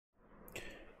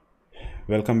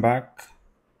Welcome back,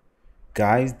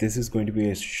 guys. This is going to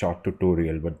be a short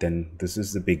tutorial, but then this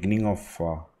is the beginning of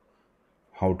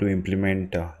how to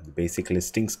implement the basic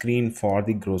listing screen for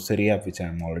the grocery app, which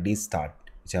I've already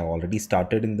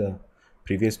started in the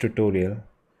previous tutorial.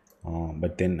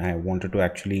 But then I wanted to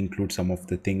actually include some of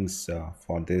the things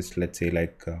for this. Let's say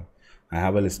I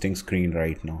have a listing screen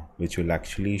right now, which will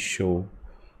actually show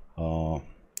uh,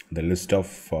 the list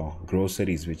of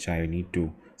groceries which I need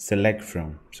to select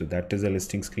from. So that is a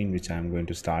listing screen which I'm going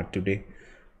to start today,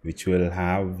 which will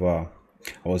have I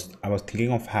was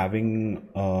thinking of having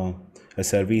a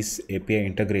service API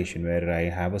integration where I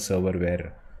have a server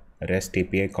where a REST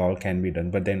API call can be done,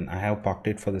 but then I have parked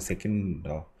it for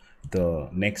the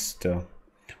next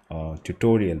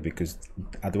tutorial, because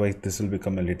otherwise this will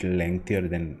become a little lengthier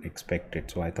than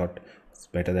expected. So I thought it's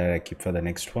better that I keep for the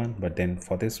next one. But then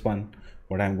for this one,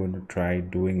 what I'm going to try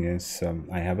doing is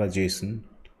I have a JSON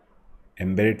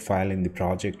embedded file in the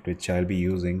project which I'll be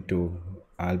using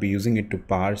it to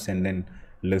parse and then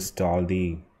list all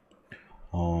the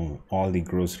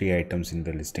grocery items in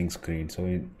the listing screen.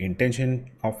 So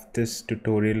intention of this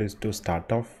tutorial is to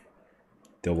start off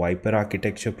the ViPER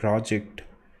architecture project,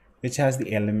 which has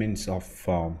the elements of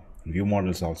view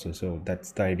models also. So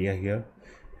that's the idea here.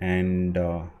 And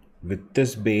with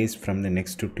this base, from the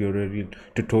next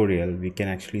tutorial we can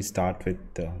actually start with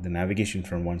the navigation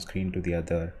from one screen to the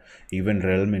other. Even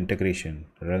realm integration.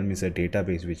 Realm is a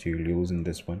database which you will use in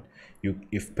this one. You,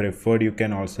 if preferred, you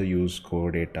can also use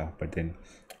core data, but then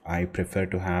I prefer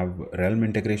to have realm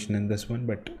integration in this one,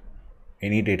 but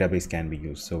any database can be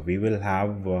used. So we will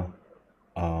have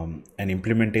an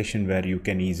implementation where you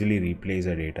can easily replace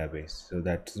a database. So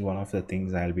that's one of the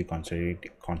things I'll be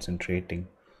concentrating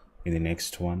in the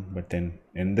next one. But then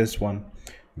in this one,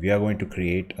 we are going to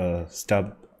create a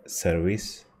stub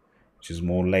service, which is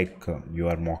more like you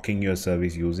are mocking your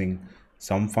service using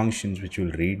some functions which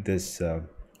will read this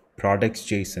products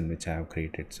JSON which I have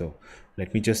created. So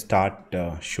let me just start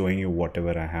showing you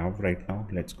whatever I have right now.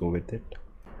 Let's go with it.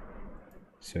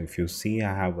 So if you see,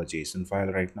 I have a JSON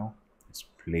file right now. It's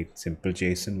like simple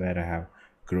JSON where I have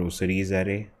groceries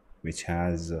array which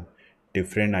has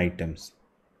different items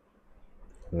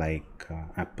like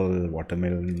apple,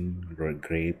 watermelon,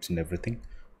 grapes and everything.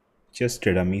 Just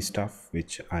dummy stuff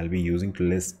which I'll be using to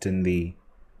list in the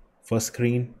first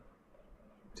screen.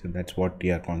 So that's what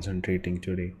we are concentrating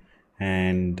today.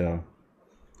 And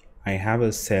I have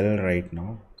a cell right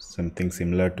now, something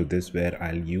similar to this, where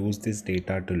I'll use this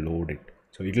data to load it.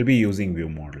 So it will be using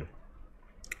ViewModel.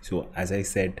 So as I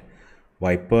said,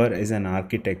 ViPER is an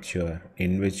architecture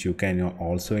in which you can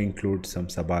also include some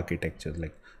sub architectures.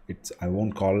 Like I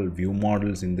won't call view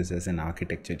models in this as an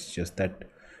architecture. It's just that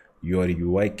your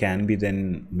UI can be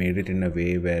then made it in a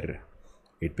way where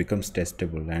it becomes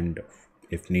testable, and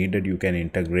if needed you can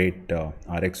integrate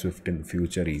RxSwift in the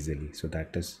future easily. So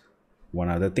that is one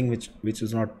other thing which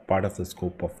is not part of the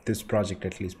scope of this project,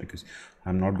 at least because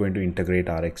I'm not going to integrate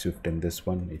RxSwift in this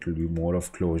one. It will be more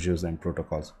of closures and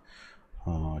protocols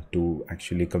to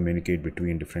actually communicate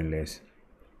between different layers.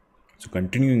 So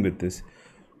continuing with this,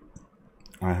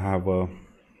 I have a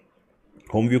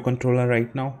home view controller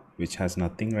right now which has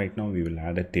nothing right now. We will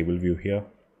add a table view here,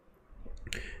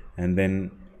 and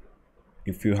then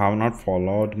if you have not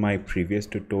followed my previous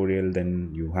tutorial,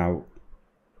 then you have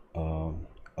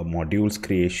a modules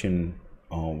creation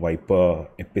ViPER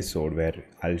episode where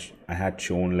I had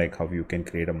shown like how you can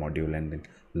create a module and then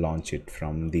launch it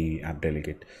from the app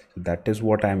delegate. So that is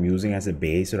what I'm using as a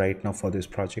base right now for this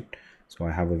project. So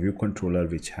I have a view controller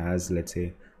which has, let's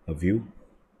say, a view,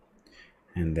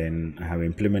 and then I have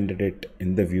implemented it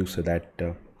in the view so that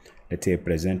let's say a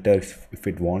presenter, if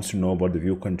it wants to know about the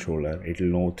view controller, it will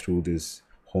know through this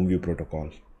home view protocol.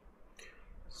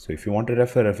 So if you want to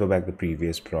refer back the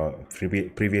previous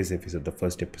episode, the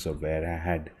first episode, where I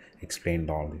had explained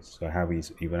all this. So I have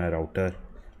even a router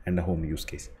and a home use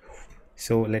case.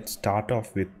 So let's start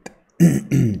off with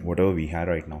whatever we have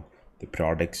right now, the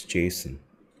products JSON.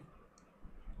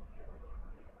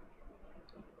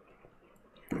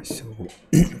 So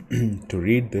to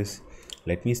read this,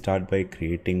 let me start by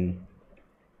creating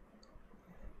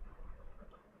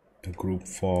a group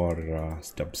for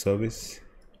stub service.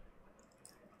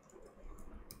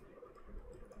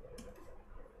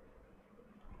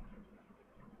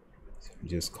 So I'm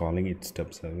just calling it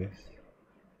stub service,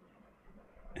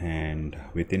 and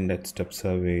within that stub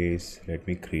service, let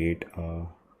me create a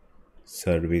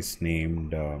service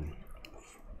named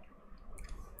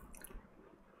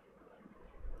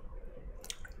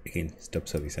again stub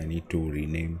service. I need to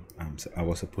rename. I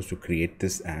was supposed to create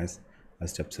this as a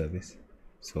stub service.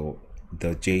 So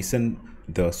the JSON,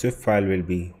 the Swift file will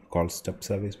be called stub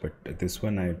service, but this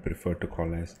one I prefer to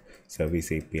call as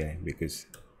service API, because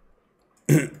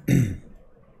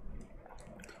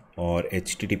or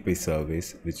HTTP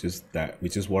service, which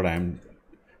is what I'm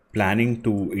planning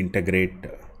to integrate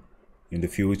in the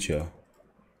future.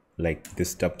 Like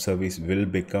this stub service will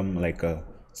become like a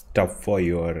stub for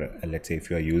your, let's say if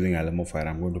you are using Fire,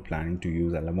 I'm going to planning to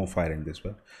use Fire in this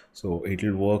one, so it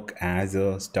will work as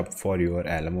a stub for your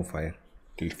Fire.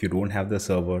 If you don't have the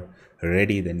server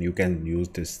ready, then you can use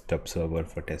this stub server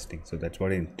for testing. So that's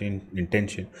what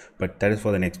intention, but that is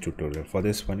for the next tutorial. For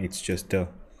this one, it's just a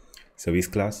service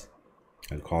class.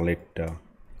 I'll call it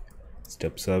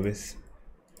stub service,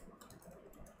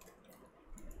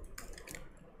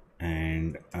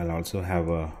 and I'll also have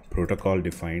a protocol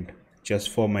defined just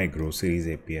for my groceries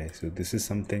API. So this is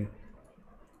something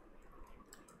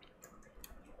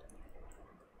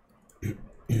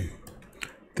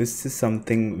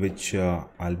which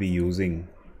I'll be using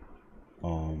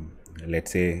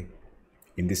let's say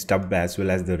in the stub as well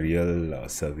as the real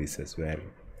services, where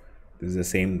this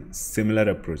is the similar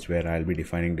approach where I'll be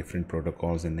defining different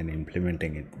protocols and then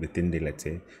implementing it within the, let's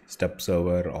say, stub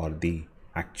server or the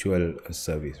actual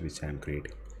service which I'm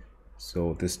creating.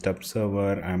 So this stub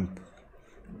server,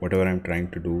 whatever I'm trying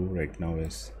to do right now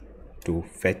is to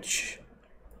fetch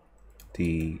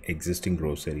the existing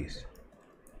groceries.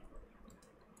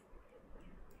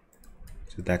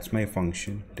 So that's my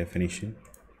function definition,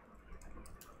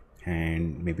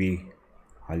 and maybe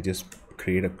I'll just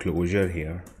create a closure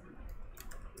here.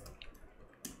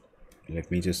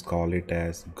 Let me just call it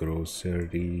as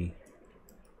groceries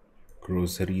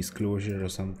closure or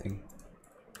something,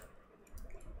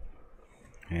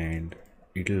 and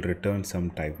it will return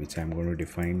some type which I'm going to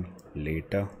define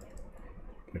later,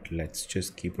 but let's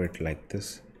just keep it like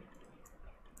this.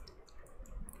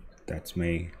 That's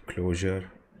my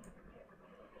closure.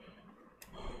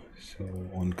 So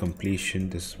on completion,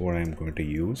 this is what I'm going to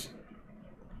use.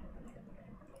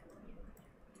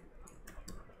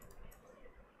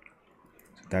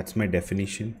 So that's my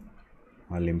definition.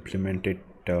 I'll implement it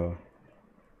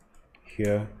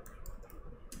here,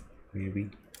 maybe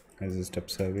as a stub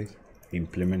service.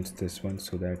 Implements this one,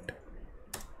 so that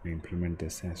I implement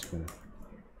this as well.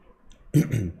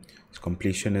 So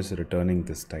completion is returning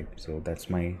this type. So that's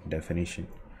my definition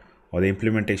or the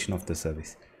implementation of the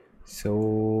service.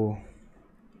 So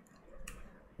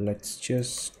let's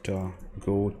just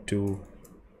go to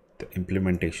the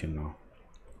implementation now.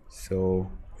 So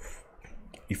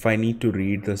if I need to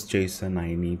read this JSON,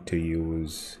 I need to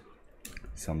use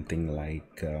something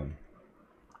like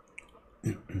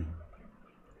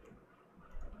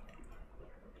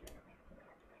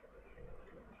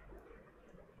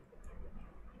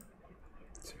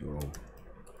so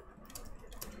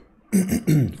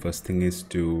first thing is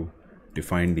to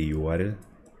define the URL.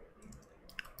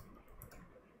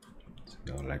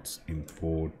 So let's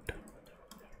import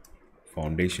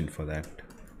foundation for that.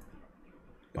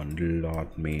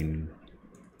 Bundle.main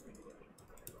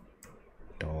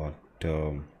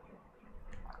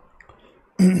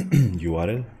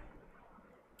URL,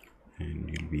 and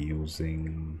you'll be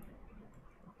using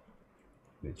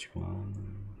which one?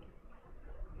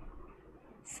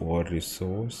 For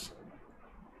resource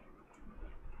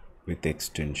with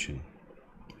extension.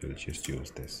 We'll just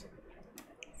use this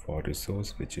for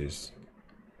resource, which is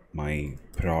my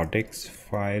products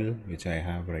file which I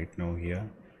have right now here,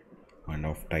 and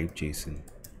of type JSON.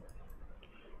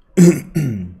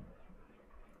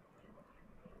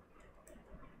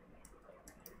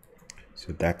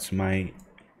 So that's my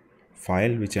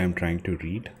file which I'm trying to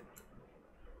read,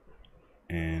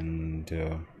 and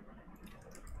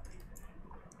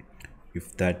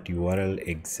if that URL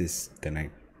exists,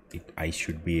 then I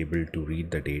should be able to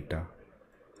read the data.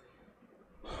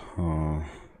 So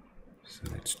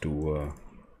let's do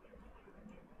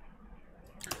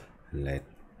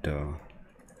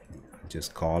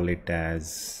just call it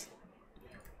as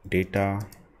data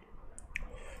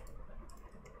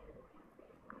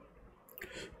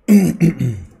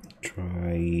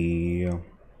try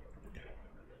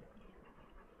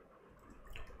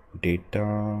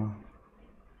data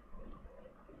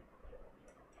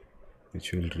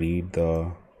which will read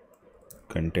the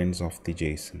contents of the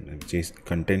JSON,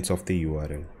 contents of the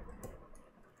URL.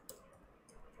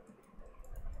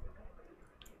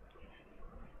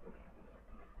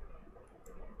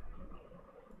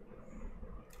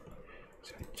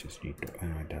 So I just need to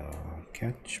add a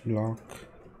catch block.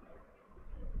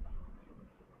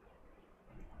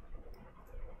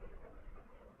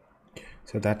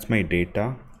 So that's my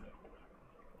data.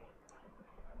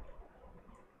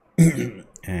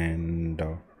 And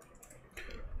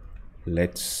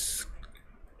let's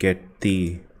get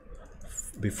the,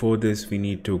 before this we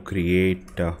need to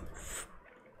create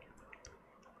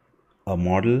a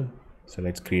model. So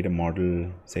let's create a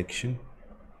model section.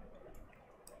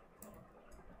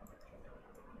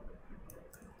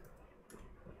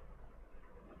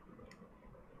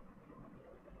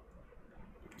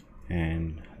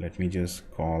 And let me just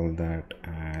call that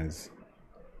as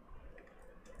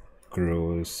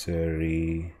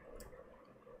grocery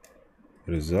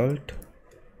result.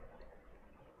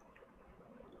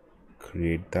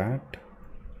 Create that.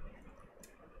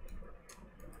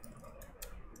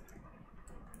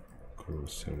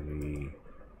 Grocery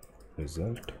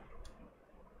result.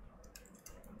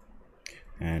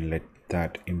 And let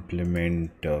that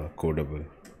implement codable.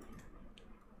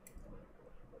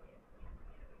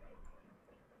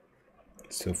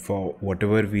 So for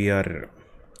whatever we are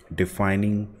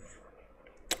defining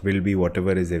will be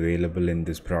whatever is available in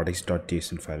this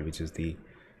products.json file, which is the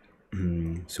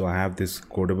so I have this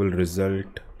codable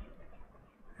result,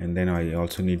 and then I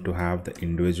also need to have the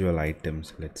individual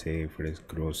items. Let's say if it is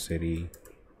grocery,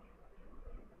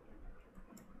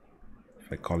 if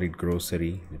I call it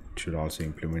grocery, it should also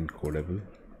implement codable.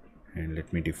 And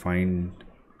let me define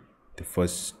the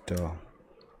first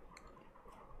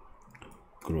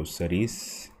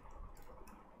groceries.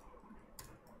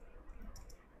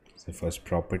 It's the first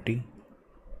property,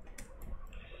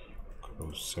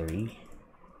 grocery.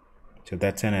 So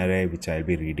that's an array which I'll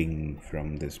be reading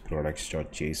from this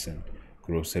products.json.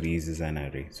 Groceries is an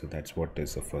array, so that's what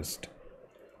is the first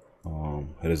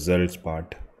results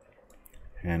part.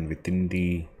 And within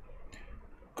the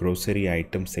grocery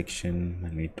item section,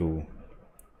 I need to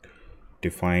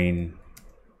define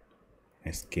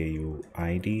SKU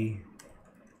ID,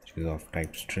 which is of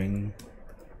type string.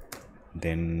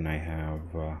 Then I have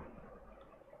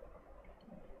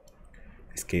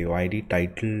SKU ID,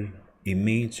 title,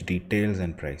 image, details,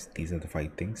 and price. These are the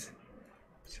 5 things.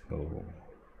 So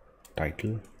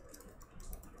title,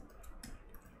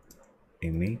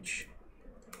 image,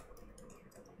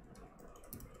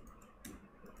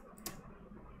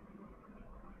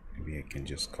 maybe I can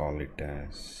just call it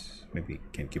as, maybe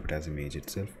I can keep it as image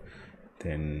itself.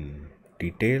 Then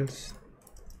details,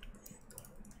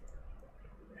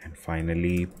 and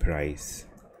finally price,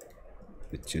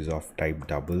 which is of type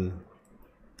double.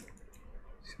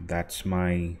 So that's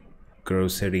my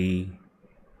grocery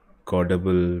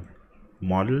codable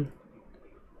model.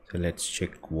 So let's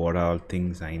check what all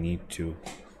things I need to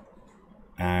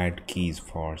add keys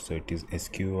for. So it is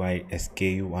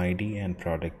SKU ID and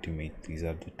product image. These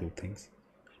are the 2 things.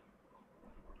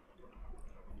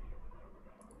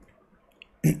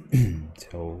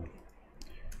 So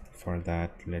for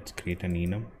that, let's create an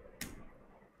enum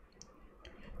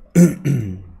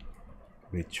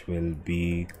which will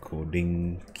be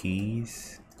coding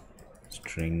keys,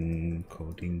 string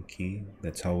coding key.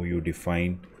 That's how you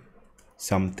define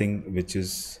something which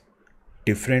is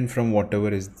different from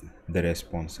whatever is the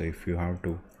response. So if you have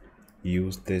to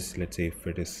use this, let's say if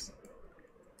it is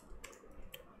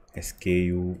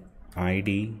SKU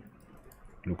ID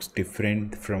looks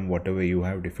different from whatever you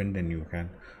have different, then you can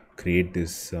create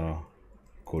this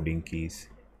coding keys.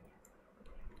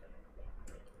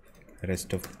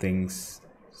 Rest of things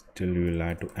still you will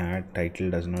have to add. Title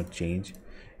does not change.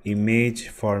 Image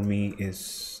for me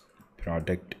is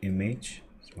product image,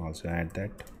 so also add that.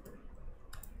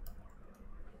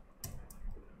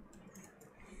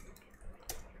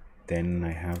 Then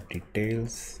I have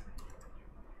details,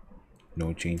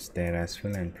 no change there as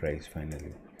well, and price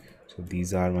finally. So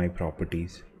these are my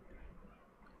properties.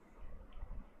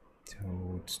 So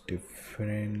it's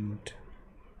different.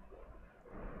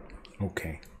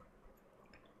 Okay,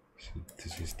 so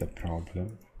this is the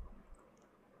problem.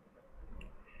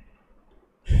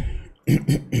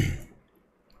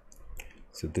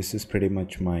 So this is pretty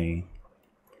much my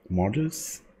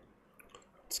models.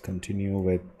 Let's continue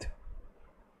with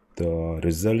the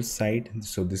results side.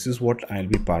 So this is what I'll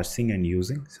be parsing and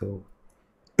using. So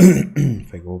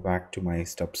if I go back to my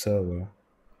stub server,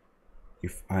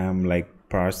 if I am like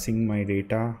parsing my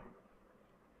data,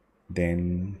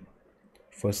 then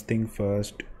first thing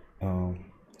first,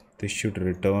 this should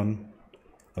return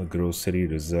a grocery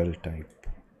result type.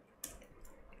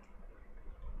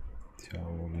 So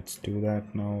let's do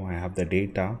that now. I have the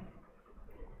data.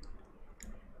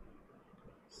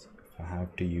 So if I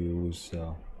have to use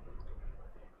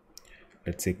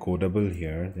let's say codable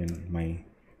here, then my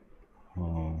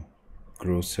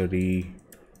grocery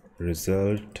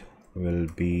result will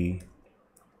be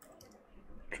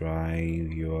try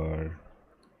your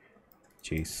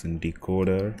JSON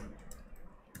decoder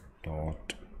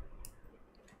dot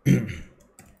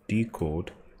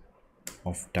decode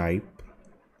of type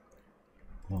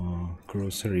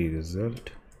grocery result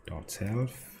dot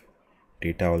self.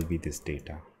 Data will be this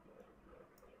data.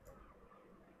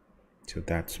 So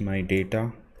that's my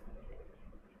data,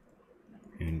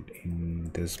 and in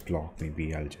this block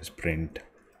maybe I'll just print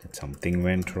that something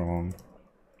went wrong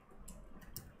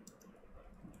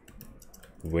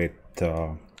with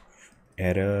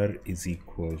error is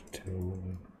equal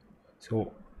to,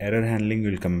 so error handling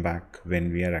will come back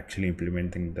when we are actually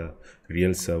implementing the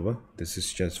real server. This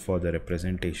is just for the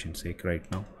representation sake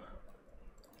right now.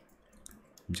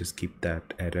 Just keep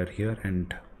that error here.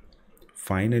 And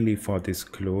finally, for this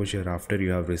closure, after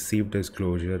you have received this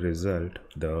closure result,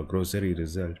 the grocery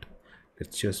result,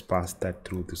 let's just pass that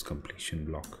through this completion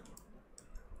block.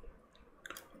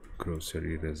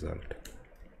 Grocery result.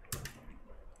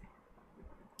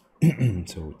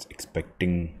 So it's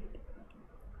expecting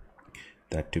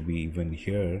that to be even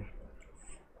here.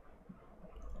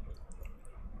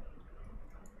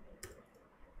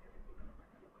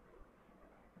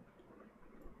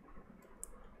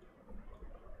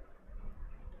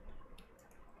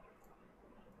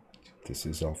 This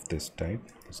is of this type.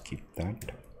 Let's keep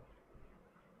that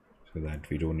so that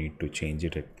we don't need to change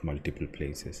it at multiple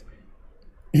places.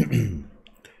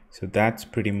 So that's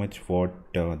pretty much what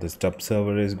the stub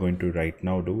server is going to right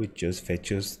now do. It just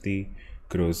fetches the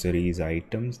groceries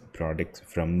items, products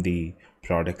from the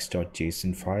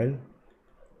products.json file,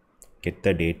 get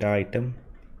the data item,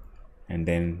 and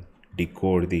then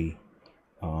decode the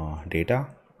data,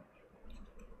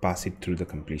 pass it through the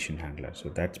completion handler. So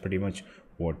that's pretty much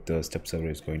what the stub server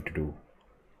is going to do.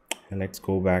 And let's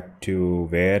go back to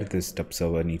where this stub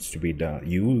server needs to be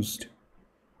used.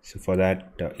 So for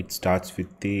that, it starts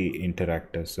with the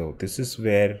interactor. So this is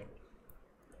where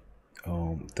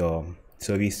the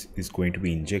service is going to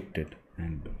be injected,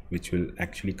 and which will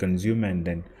actually consume and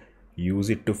then use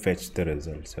it to fetch the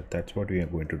results. So that's what we are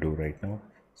going to do right now.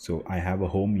 So I have a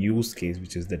home use case,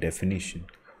 which is the definition.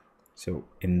 So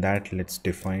in that, let's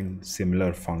define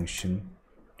similar function.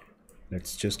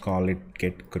 Let's just call it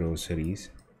get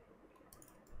groceries,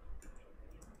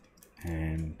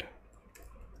 and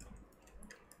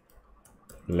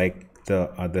like the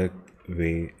other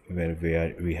way where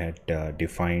we had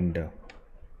defined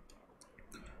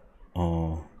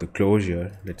the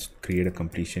closure, let's create a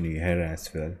completion here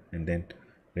as well, and then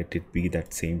let it be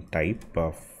that same type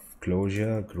of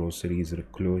closure, groceries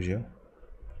closure.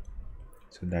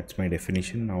 So that's my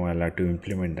definition. Now I'll have to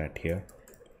implement that here.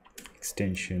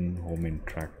 Extension home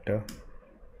interactor,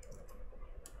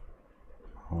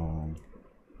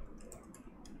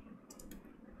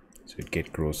 so it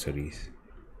get groceries,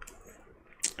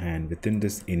 and within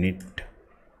this init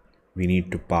we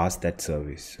need to pass that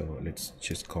service. So let's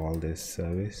just call this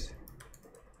service,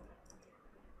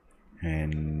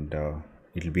 and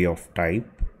it'll be of type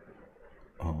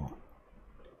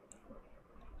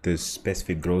this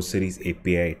specific groceries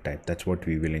API type. That's what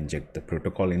we will inject, the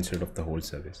protocol instead of the whole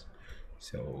service.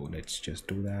 So let's just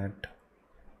do that,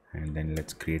 and then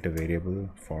let's create a variable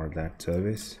for that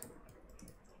service,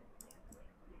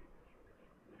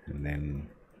 and then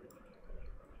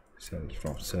self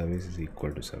of service is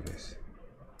equal to service.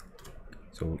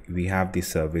 So we have the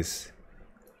service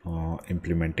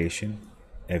implementation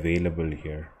available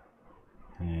here,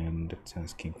 and it's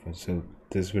asking for, so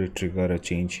this will trigger a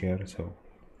change here. So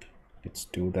let's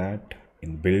do that.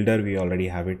 In builder we already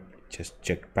have it. Just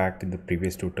check back in the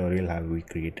previous tutorial how we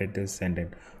created this and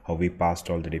then how we passed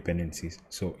all the dependencies.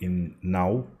 So in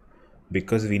now,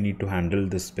 because we need to handle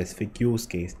this specific use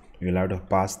case, we will have to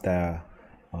pass the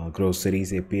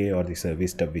groceries API or the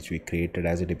service stub which we created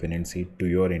as a dependency to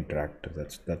your interactor.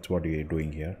 That's what we are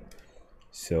doing here.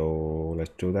 So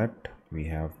let's do that. We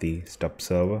have the stub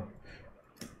server.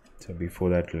 So before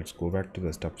that, let's go back to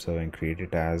the stub server and create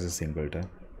it as a singleton.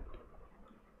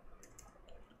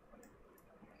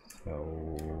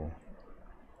 So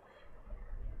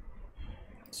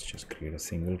let's just create a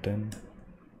singleton,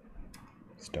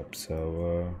 stub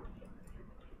server,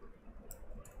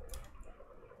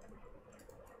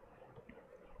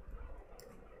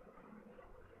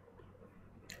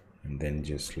 and then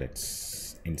just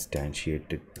let's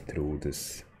instantiate it through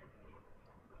this.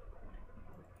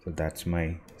 So that's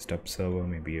my stub server.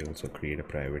 Maybe also create a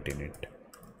private init.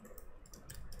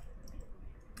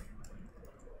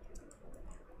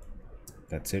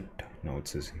 That's it. Now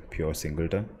it's a pure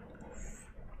singleton.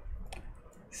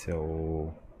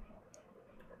 So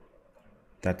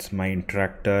that's my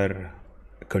interactor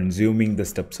consuming the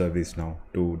stub service now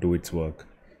to do its work.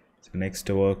 So next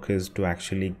work is to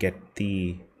actually get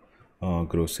the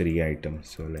grocery item.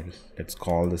 So let's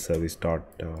call the service dot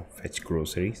fetch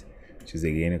groceries, which is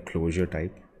again a closure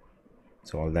type.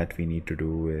 So all that we need to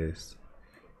do is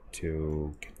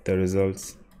to get the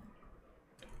result,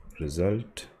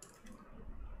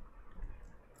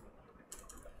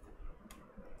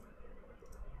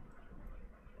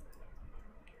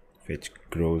 fetch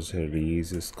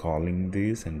groceries is calling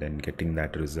this and then getting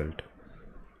that result.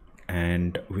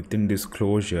 And within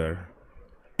disclosure,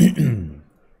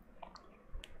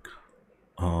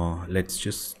 let's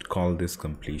just call this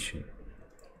completion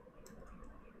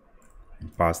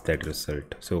and pass that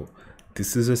result. So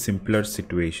this is a simpler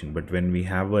situation, but when we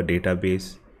have a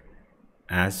database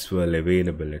as well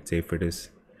available, let's say if it is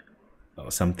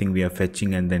something we are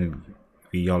fetching and then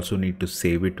we also need to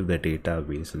save it to the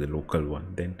database, the local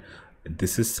one, then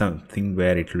this is something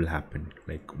where it will happen.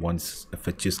 Like once a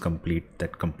fetch is complete,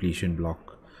 that completion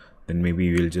block, then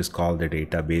maybe we'll just call the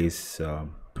database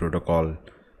protocol,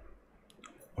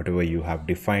 whatever you have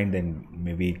defined, then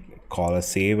maybe call a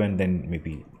save, and then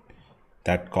maybe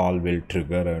that call will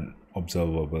trigger an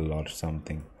observable or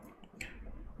something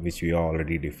which we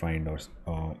already defined,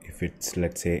 or if it's,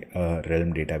 let's say, a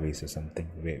realm database or something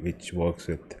which works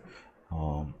with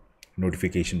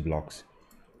notification blocks,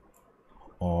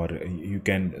 or you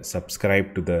can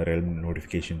subscribe to the realm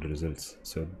notification results.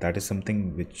 So that is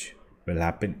something which will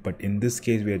happen, but in this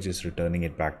case we are just returning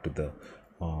it back to the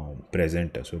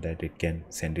presenter so that it can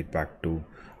send it back to,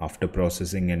 after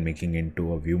processing and making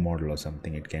into a view model or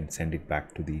something, it can send it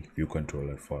back to the view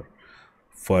controller for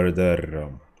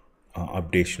further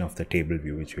updation of the table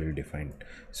view which we will define.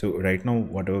 So right now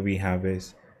whatever we have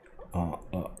is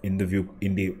in the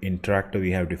interactor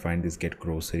we have defined this get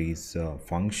groceries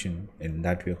function. In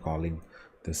that we are calling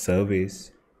the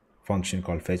service function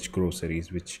called fetch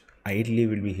groceries, which ideally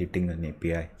will be hitting an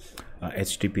API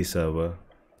HTTP server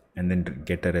and then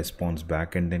get a response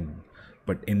back, and then,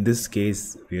 but in this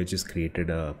case we have just created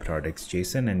a products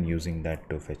JSON and using that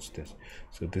to fetch this.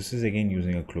 So this is again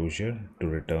using a closure to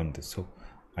return this. So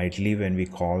ideally when we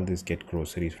call this get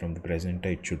groceries from the presenter,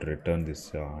 it should return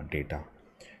this data.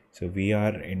 So we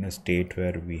are in a state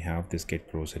where we have this get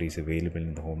groceries available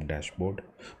in the home dashboard,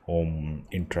 home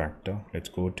interactor. Let's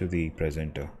go to the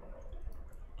presenter.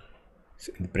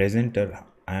 So in the presenter,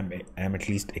 I'm at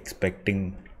least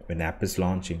expecting when app is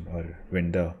launching or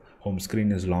when the home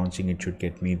screen is launching, it should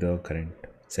get me the current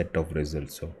set of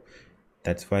results. So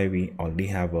that's why we already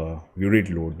have a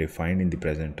ViewDidLoad defined in the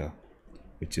presenter,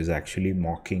 which is actually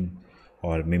mocking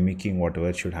or mimicking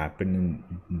whatever should happen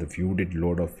in the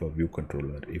ViewDidLoad of a view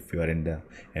controller. If you are in the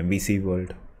MVC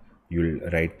world, you'll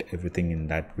write everything in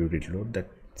that ViewDidLoad.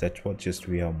 That's what just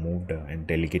we have moved and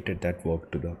delegated that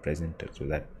work to the presenter, so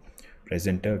that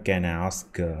presenter can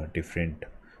ask different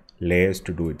layers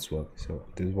to do its work. So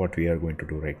this is what we are going to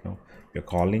do right now. We're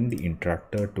calling the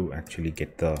interactor to actually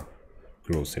get the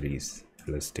groceries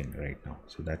listing right now.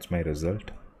 So that's my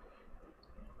result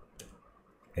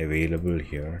available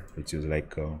here, which is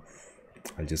like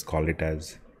I'll just call it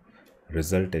as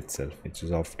result itself, which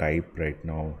is of type right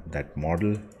now that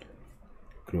model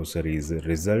groceries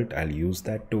result. I'll use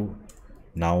that to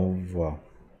now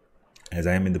as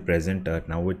I am in the presenter,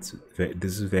 now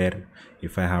this is where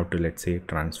if I have to, let's say,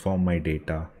 transform my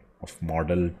data of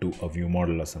model to a view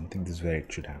model or something, this is where it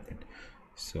should happen.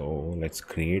 So let's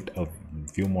create a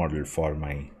view model for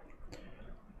my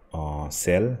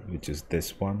cell, which is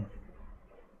this one.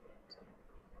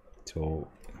 So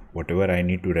whatever I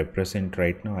need to represent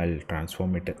right now, I'll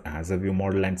transform it as a view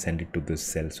model and send it to this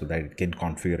cell so that it can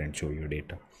configure and show you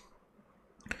data.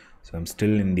 So I'm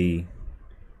still in the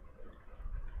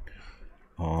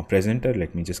presenter.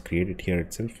 Let me just create it here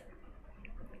itself.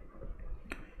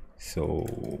 So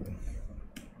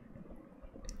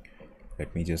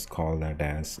let me just call that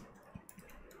as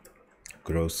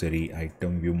grocery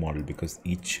item view model, because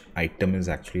each item is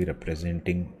actually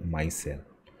representing my cell.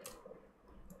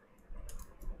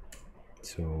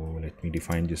 So let me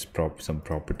define just some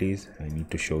properties. I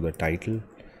need to show the title.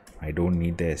 I don't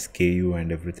need the SKU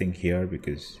and everything here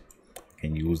because I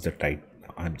can use the title.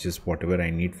 I'm just whatever I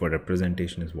need for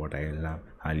representation is what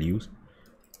I'll use.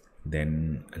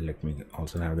 Then let me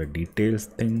also have the details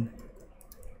thing,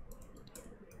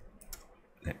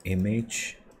 the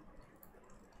image,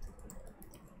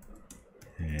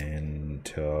 and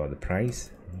the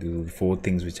price. These are the 4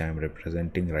 things which I am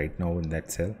representing right now in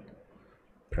that cell.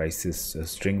 Price is a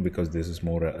string because this is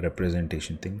more a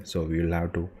representation thing. So we will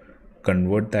have to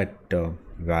convert that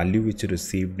value which is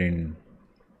received in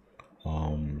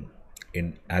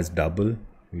as double.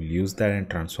 We'll use that and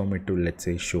transform it to, let's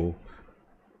say, show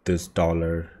this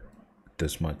dollar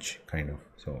this much kind of.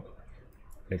 So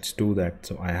let's do that.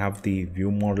 So I have the view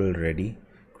model ready,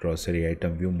 grocery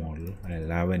item view model. I'll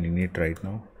have an init right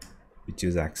now which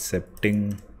is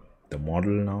accepting the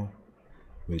model now,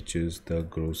 which is the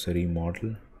grocery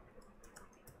model,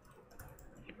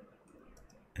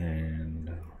 and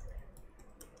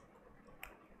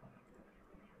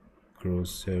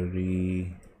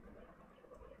grocery,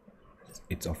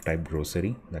 it's of type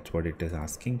grocery, that's what it is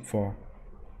asking for.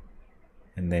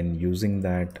 And then using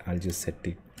that, I'll just set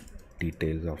the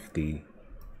details of the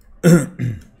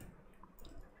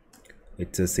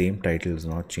it's the same, title is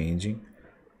not changing,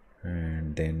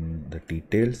 and then the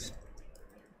details,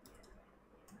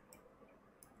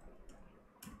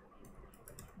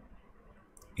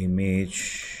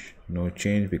 image no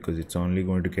change because it's only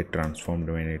going to get transformed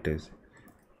when it is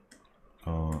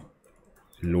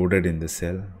loaded in the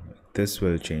cell. This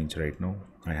will change right now.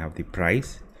 I have the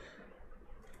price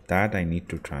that I need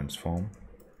to transform,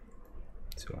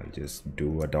 so I'll just do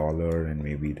 $1 and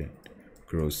maybe the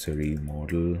grocery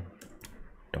model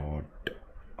dot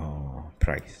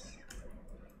price.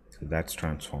 So that's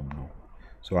transformed now.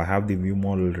 So I have the view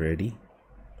model ready.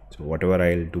 So whatever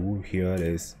I'll do here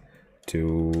is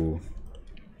to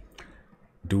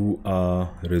do a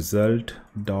result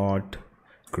dot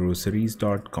groceries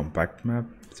dot compact map.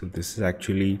 So this is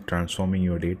actually transforming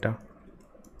your data.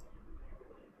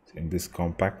 So in this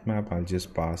compact map, I'll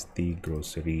just pass the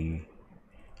grocery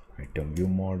item view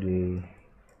model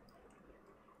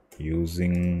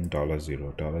using $0.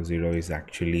 $0 is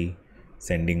actually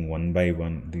sending one by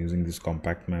one. Using this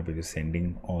compact map, it is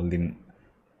sending all the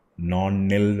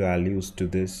non-nil values to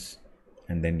this,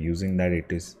 and then using that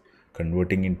it is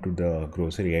converting into the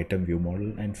grocery item view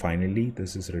model, and finally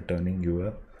this is returning you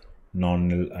a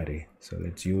non-nil array. So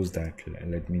let's use that.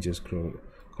 Let me just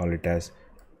call it as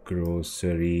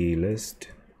grocery list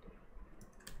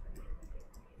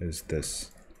is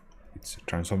this. It's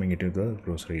transforming it into the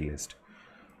grocery list.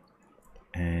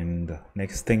 And the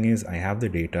next thing is I have the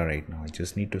data right now. I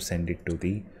just need to send it to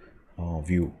the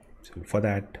view. So for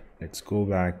that, let's go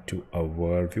back to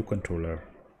our view controller.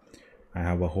 I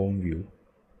have a home view.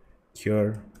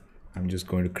 Here I'm just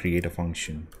going to create a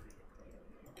function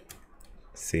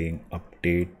saying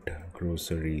update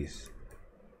groceries,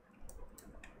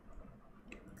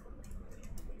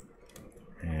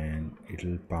 and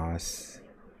it'll pass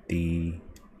the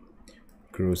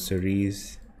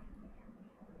groceries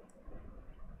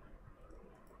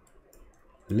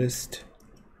list,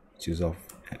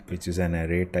 which is an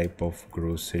array type of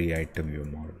grocery item view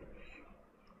model.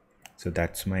 So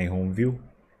that's my home view.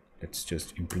 Let's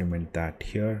just implement that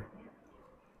here.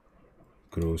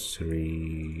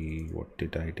 Grocery, what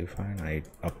did I define? I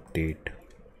update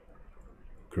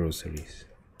groceries.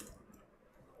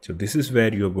 So this is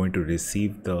where you're going to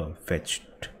receive the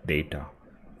fetched data.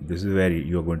 This is where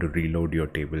you're going to reload your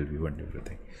table view and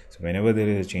everything. So whenever there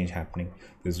is a change happening,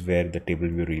 this is where the table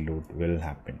view reload will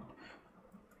happen.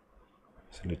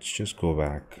 So let's just go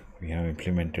back. We have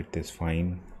implemented this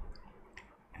fine,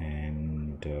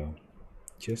 and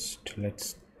just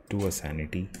let's do a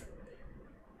sanity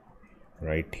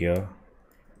right here.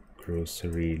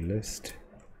 Grocery list,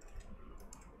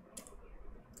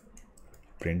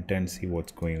 print and see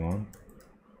what's going on.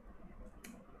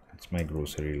 That's my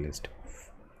grocery list.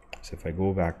 So if I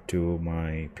go back to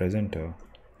my presenter,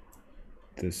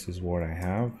 this is what I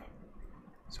have.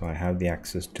 So I have the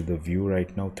access to the view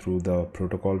right now through the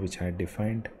protocol which I had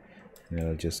defined, and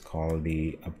I'll just call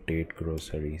the update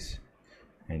groceries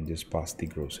and just pass the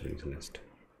groceries list.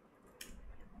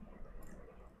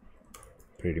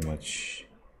 Pretty much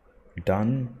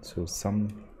done. So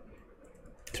some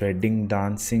threading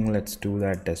dancing, let's do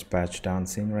that dispatch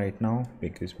dancing right now,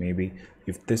 because maybe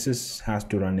if this has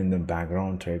to run in the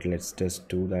background thread, let's just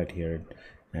do that here.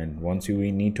 And once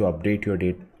we need to update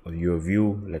your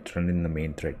view, let's run in the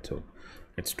main thread. So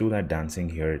let's do that dancing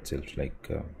here itself.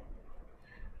 Like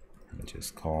I'll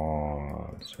just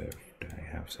call Swift. I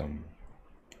have some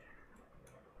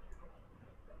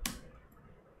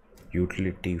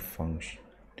utility function,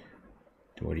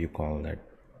 what do you call that,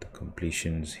 the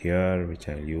completions here, which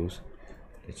I'll use.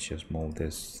 Let's just move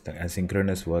this, the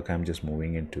asynchronous work I'm just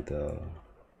moving into the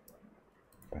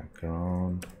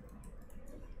background,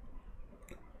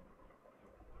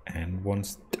 and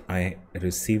once I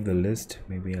receive the list,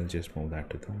 maybe I'll just move that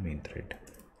to the main thread.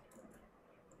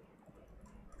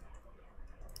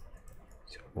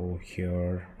 So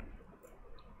here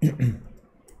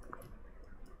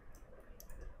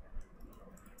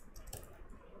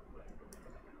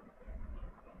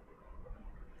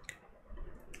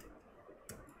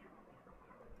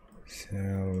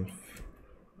self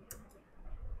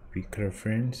weak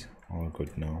reference, all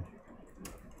good now.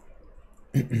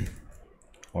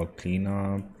 All clean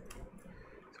up.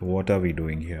 So what are we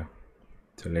doing here?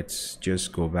 So let's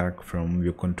just go back from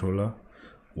view controller,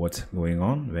 what's going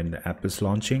on when the app is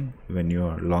launching. When you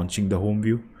are launching the home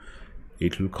view,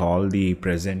 it will call the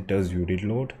presenters view did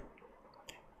load,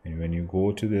 and when you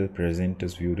go to the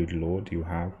presenters view did load, you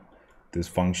have this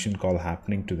function call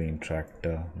happening to the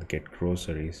interactor, the get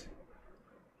groceries.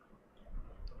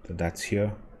 So that's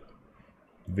here,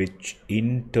 which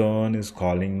in turn is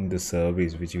calling the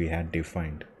service which we had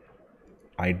defined,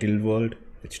 ideal world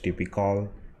http call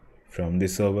from the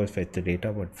server fetch the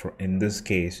data. But for in this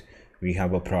case we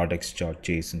have a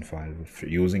products.json file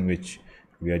using which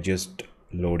we are just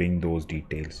loading those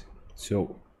details.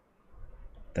 So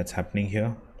that's happening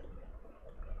here.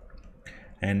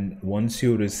 And once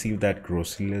you receive that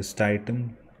grocery list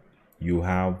item, you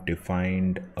have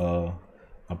defined a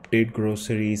update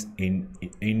groceries in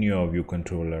your view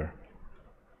controller,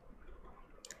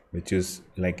 which is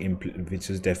like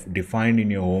defined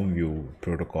in your home view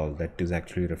protocol. That is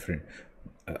actually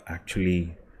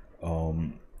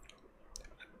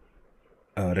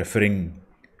referring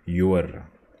your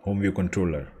home view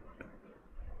controller,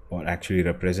 or actually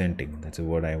representing, that's a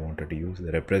word I wanted to use,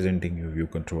 representing your view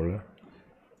controller,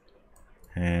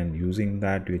 and using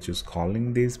that which is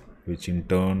calling this, which in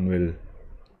turn will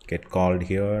get called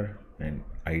here. And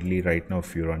ideally right now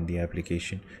if you run the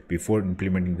application before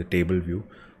implementing the table view,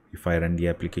 if I run the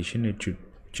application, it should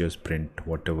just print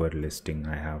whatever listing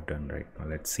I have done right now.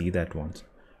 Let's see that once.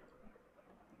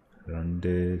 Run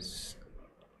this.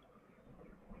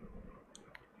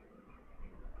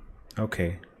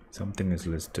 Okay, something is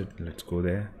listed. Let's go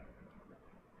there.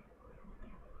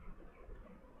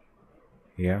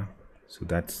 Yeah, so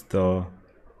that's the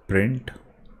print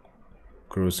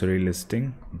grocery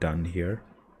listing done here.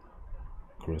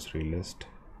 Grocery list.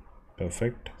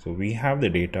 Perfect. So we have the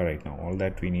data right now. All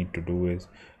that we need to do is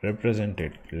represent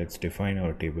it. Let's define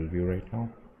our table view right now.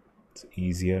 It's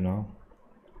easier now.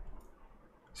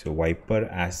 So ViPER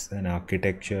as an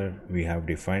architecture we have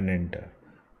defined, and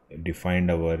defined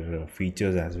our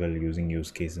features as well using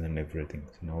use cases and everything.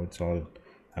 So now it's all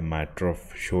a matter of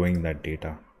showing that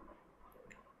data.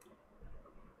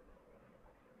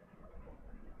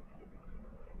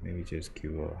 Maybe just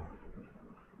give a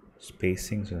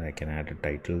spacing so that I can add a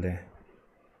title there.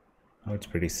 Now it's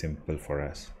pretty simple for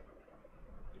us.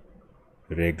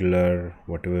 Regular,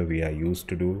 whatever we are used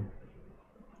to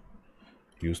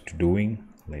doing,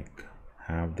 like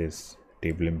have this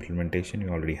table implementation. You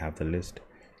already have the list,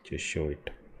 just show it.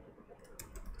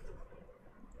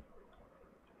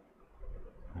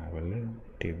 Have a little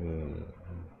table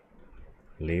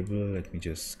label. Let me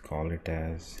just call it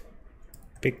as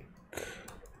pick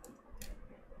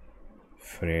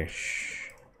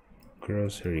fresh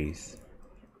groceries.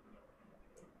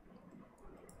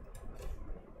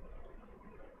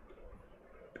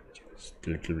 Just a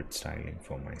little bit styling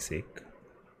for my sake.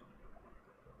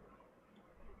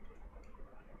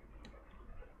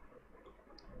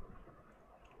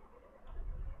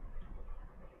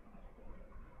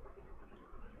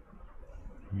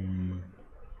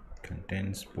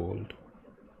 Contents bold.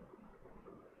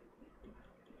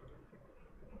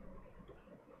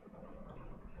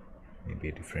 Maybe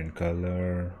a different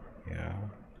color. Yeah.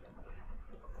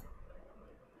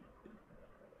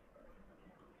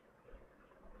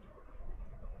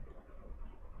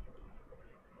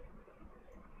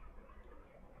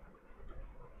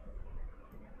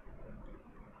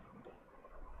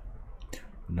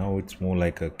 Now it's more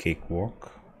like a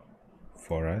cakewalk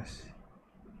for us.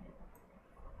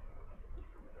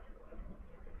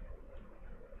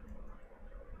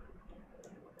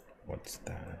 What's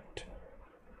that?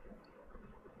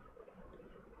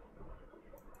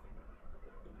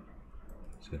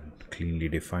 So cleanly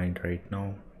defined right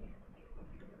now.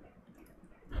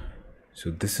 So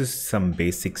this is some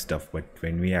basic stuff, but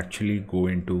when we actually go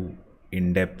into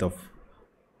in-depth of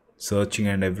searching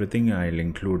and everything, I'll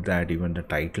include that. Even the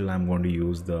title, I'm going to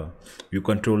use the view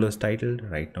controllers title.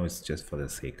 Right now it's just for the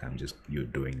sake, I'm just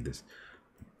doing this.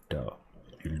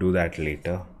 We'll do that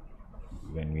later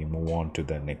when we move on to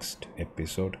the next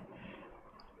episode.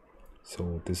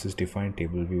 So this is defined,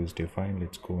 table view is defined.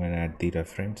 Let's go and add the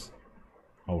reference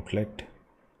outlet.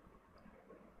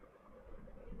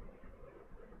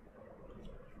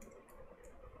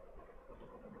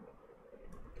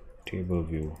 Table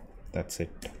view, that's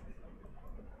it.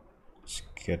 Let's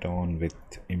get on with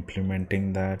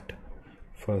implementing that.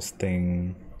 First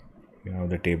thing, you have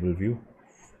the table view.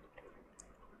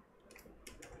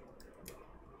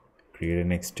 Create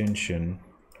an extension,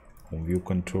 home view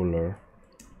controller,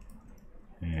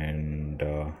 and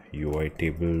UI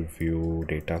table view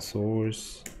data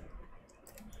source,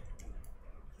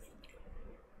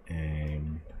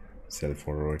 and self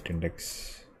forward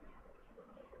index.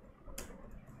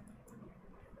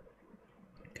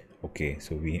 Okay,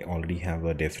 so we already have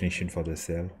a definition for the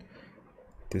cell.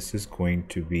 This is going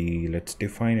to be, let's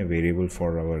define a variable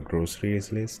for our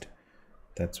groceries list.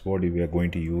 That's what we are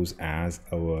going to use as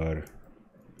our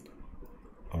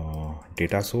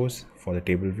data source for the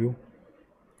table view.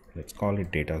 Let's call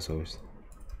it data source,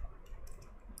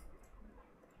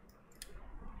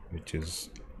 which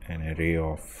is an array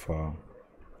of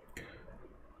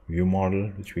view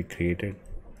model which we created,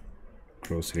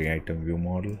 grocery item view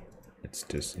model. Let's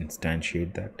just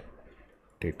instantiate that.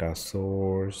 Data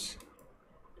source,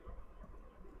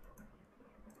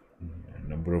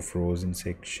 number of rows in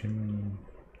section,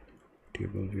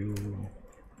 table view,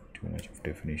 too much of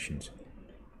definitions,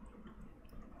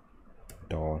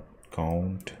 dot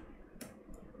count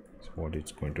is what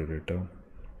it's going to return.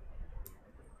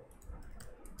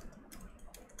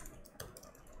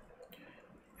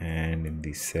 And in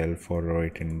the cell for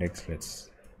right index, let's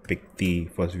pick the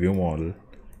first view model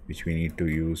which we need to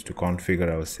use to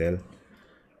configure our cell.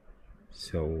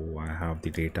 So I have the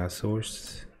data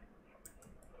source,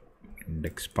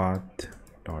 index path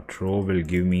dot row will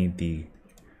give me the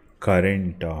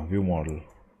current view model.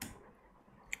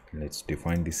 Let's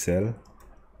define the cell,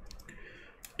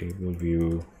 table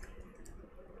view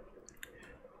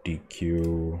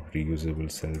DQ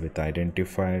reusable cell with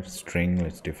identifier string.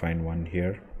 Let's define one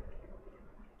here.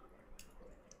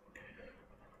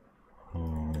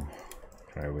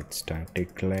 Private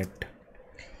static let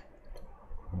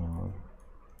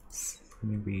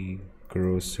maybe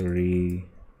grocery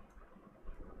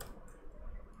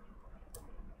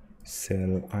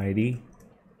cell ID.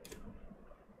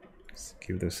 Let's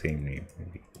give the same name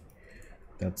maybe.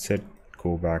 That's it.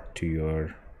 Go back to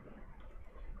your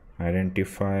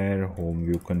identifier, home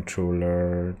view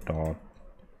controller dot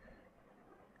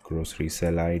grocery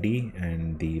cell ID,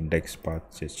 and the index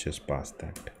path just pass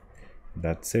that.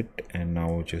 That's it. And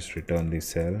now just return the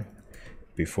cell.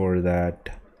 Before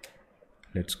that,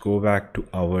 let's go back to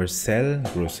our cell,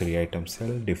 grocery item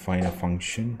cell, define a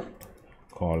function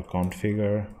called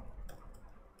configure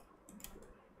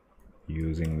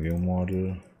using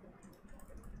ViewModel,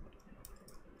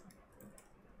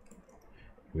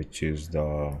 which is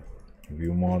the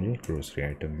view model, grocery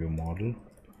item view model.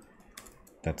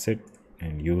 That's it.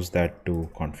 And use that to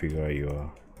configure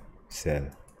your cell.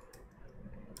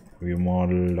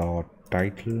 ViewModel dot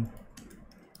title,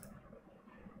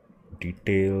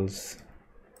 details,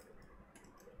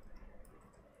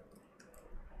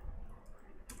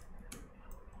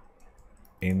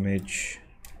 image,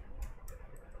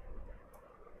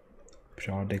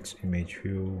 products image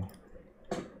view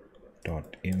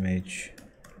dot image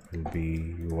will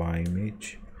be UI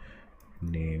image,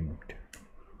 named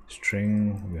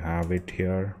string. We have it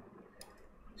here.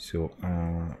 So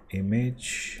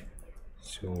image.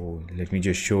 So let me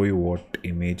just show you what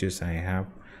images I have.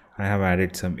 I have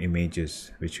added some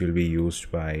images which will be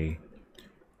used by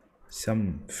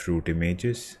some fruit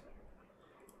images,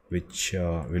 which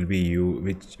will be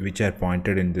which are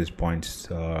pointed in this points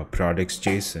products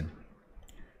JSON.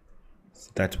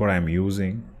 So that's what I'm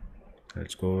using.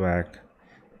 Let's go back,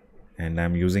 and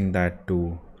I'm using that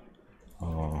to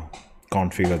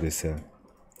configure this cell.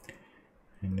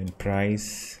 And then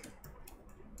price,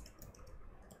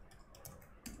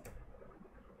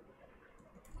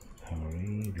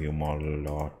 view model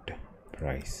dot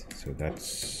price. So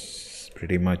that's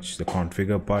pretty much the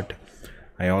configure part.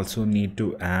 I also need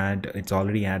to add, it's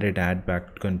already added add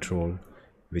back control,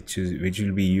 which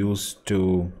will be used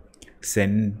to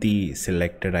send the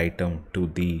selected item to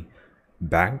the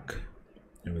bag,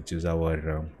 which is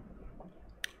our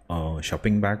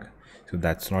shopping bag. So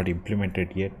that's not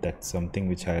implemented yet. That's something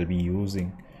which I'll be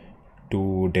using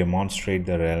to demonstrate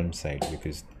the realm side,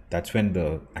 because that's when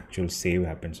the actual save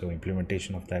happens. So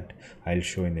implementation of that I'll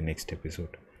show in the next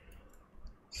episode.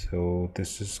 So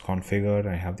this is configure.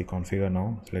 I have the configure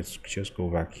now. So let's just go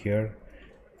back here.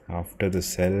 After the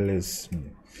cell is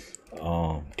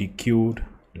dequeued,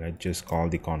 let's just call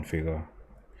the configure.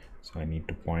 So I need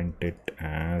to point it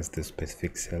as the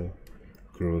specific cell,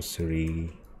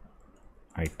 grocery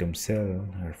item cell.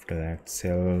 After that,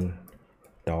 cell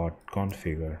dot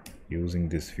configure using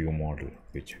this view model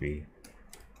which we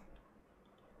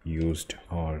used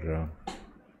or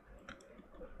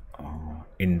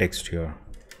indexed here.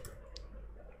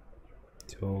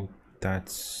 So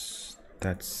that's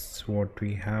what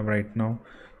we have right now.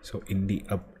 So in the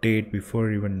update,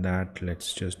 before even that,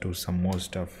 let's just do some more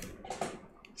stuff.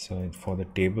 So for the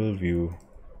table view,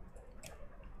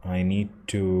 I need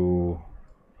to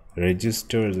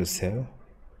register the cell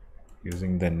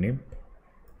using the nib.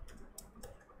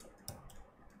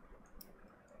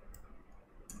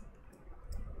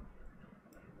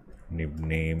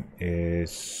 name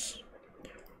is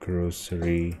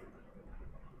grocery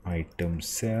item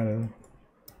cell,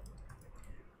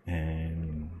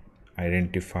 and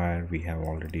identifier we have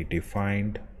already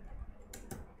defined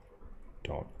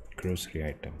dot grocery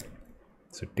item.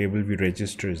 So table view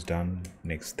register is done.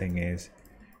 Next thing is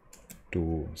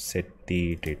to set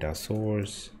the data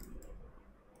source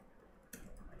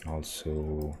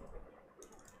also.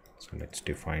 So let's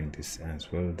define this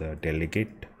as well, the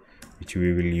delegate, which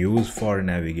we will use for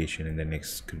navigation in the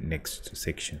next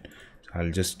section. So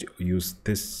I'll just use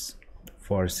this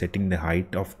for setting the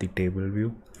height of the table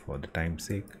view for the time's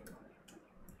sake.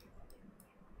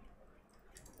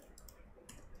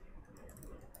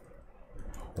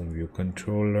 Home view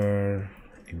controller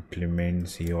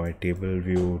implements UI table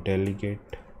view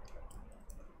delegate.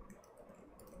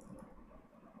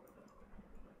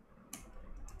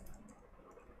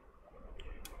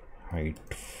 Height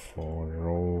for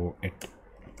row it.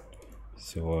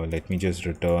 So let me just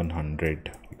return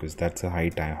 100 because that's the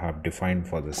height I have defined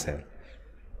for the cell.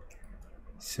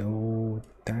 So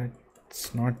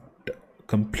that's not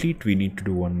complete. We need to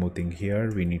do one more thing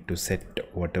here. We need to set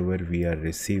whatever we are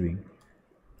receiving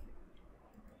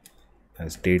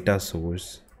as data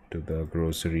source to the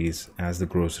groceries as the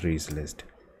groceries list.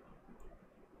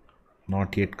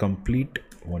 Not yet complete.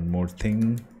 One more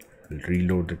thing,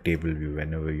 reload the table view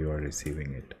whenever you are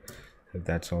receiving it. So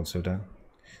that's also done.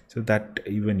 So that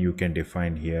even you can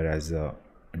define here as a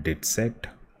did set.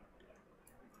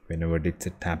 Whenever did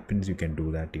set happens, you can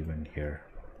do that even here.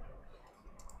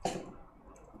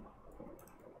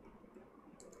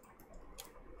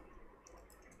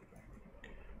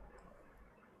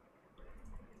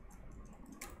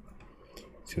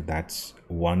 So that's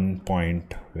one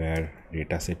point where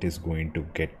dataset is going to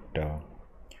get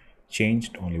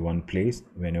changed, only one place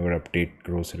whenever update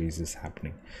groceries is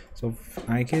happening. So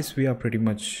I guess we are pretty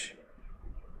much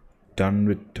done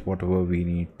with whatever we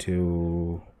need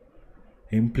to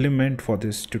implement for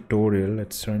this tutorial.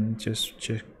 Let's run, just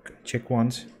check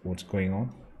once what's going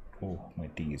on. Oh, my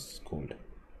tea is cold.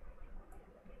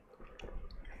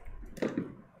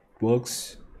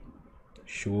 Works,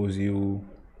 shows you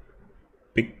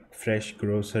pick fresh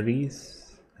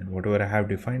groceries, and whatever I have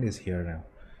defined is here now.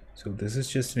 So this is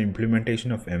just an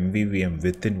implementation of MVVM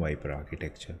within ViPER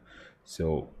architecture.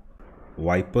 So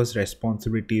ViPER's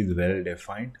responsibility is well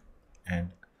defined,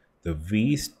 and the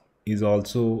V is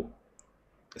also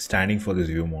standing for this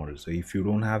view model. So if you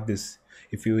don't have this,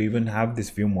 if you even have this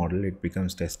view model, it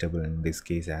becomes testable in this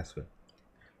case as well.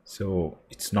 So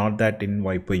it's not that in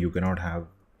ViPER you cannot have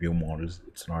view models.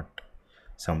 It's not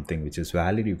something which is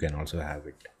valid. You can also have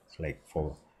it. It's like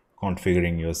for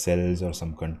configuring your cells or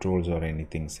some controls or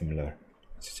anything similar.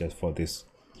 It's just for this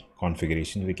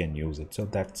configuration we can use it. So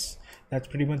that's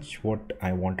pretty much what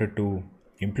I wanted to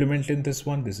implement in this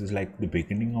one. This is like the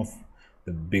beginning of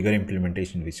the bigger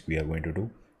implementation which we are going to do.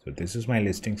 So this is my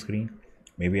listing screen.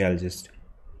 Maybe I'll just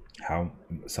have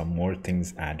some more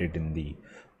things added in the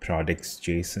products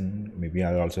JSON. Maybe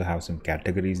I'll also have some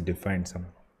categories defined,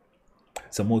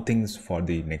 some more things for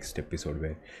the next episode,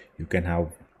 where you can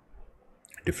have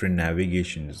different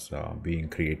navigations being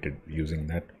created using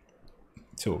that.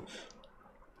 So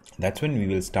that's when we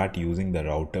will start using the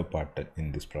router part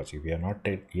in this project. We are not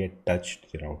yet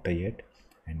touched the router yet,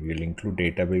 and we will include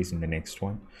database in the next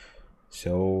one.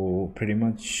 So pretty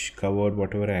much covered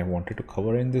whatever I wanted to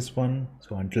cover in this one.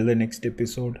 So until the next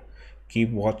episode,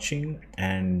 keep watching,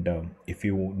 and if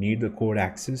you need the code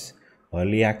access,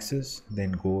 early access,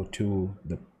 then go to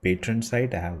the patron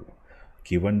site. I have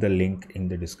given the link in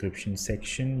the description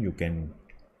section. You can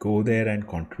go there and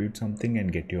contribute something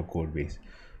and get your code base.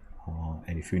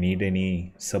 And if you need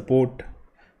any support,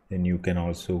 then you can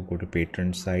also go to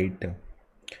patron site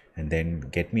and then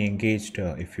get me engaged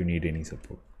if you need any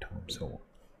support. So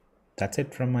that's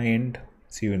it from my end.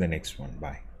 See you in the next one.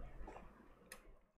 Bye.